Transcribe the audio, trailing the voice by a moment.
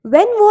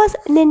When was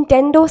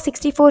Nintendo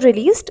 64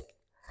 released?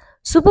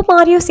 Super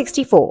Mario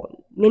 64,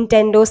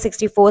 Nintendo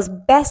 64's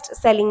best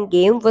selling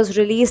game, was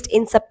released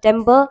in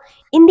September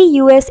in the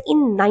US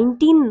in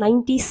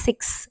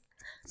 1996.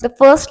 The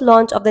first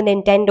launch of the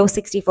Nintendo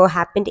 64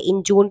 happened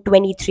in June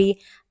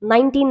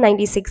 23,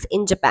 1996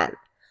 in Japan.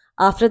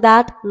 After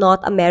that,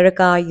 North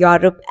America,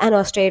 Europe, and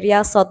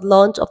Australia saw the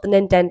launch of the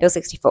Nintendo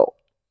 64.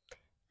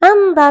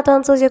 And that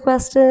answers your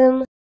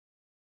question.